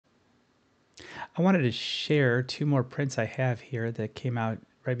I wanted to share two more prints I have here that came out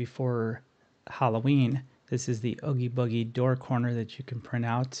right before Halloween. This is the Oogie Boogie door corner that you can print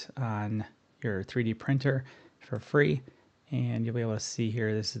out on your 3D printer for free. And you'll be able to see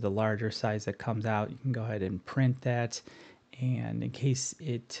here, this is the larger size that comes out. You can go ahead and print that. And in case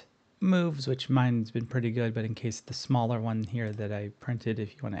it moves, which mine's been pretty good, but in case the smaller one here that I printed,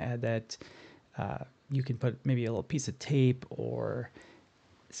 if you want to add that, you can put maybe a little piece of tape or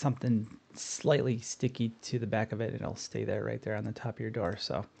something slightly sticky to the back of it, and it'll stay there right there on the top of your door.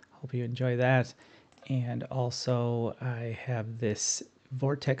 So hope you enjoy that. And also I have this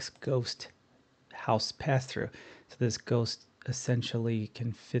vortex ghost house pass-through. So this ghost essentially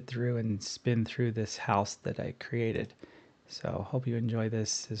can fit through and spin through this house that I created. So hope you enjoy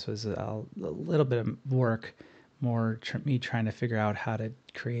this. This was a little bit of work, more me trying to figure out how to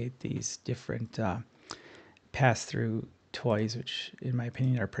create these different pass-through toys, which in my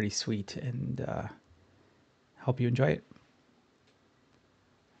opinion are pretty sweet, and hope you enjoy it.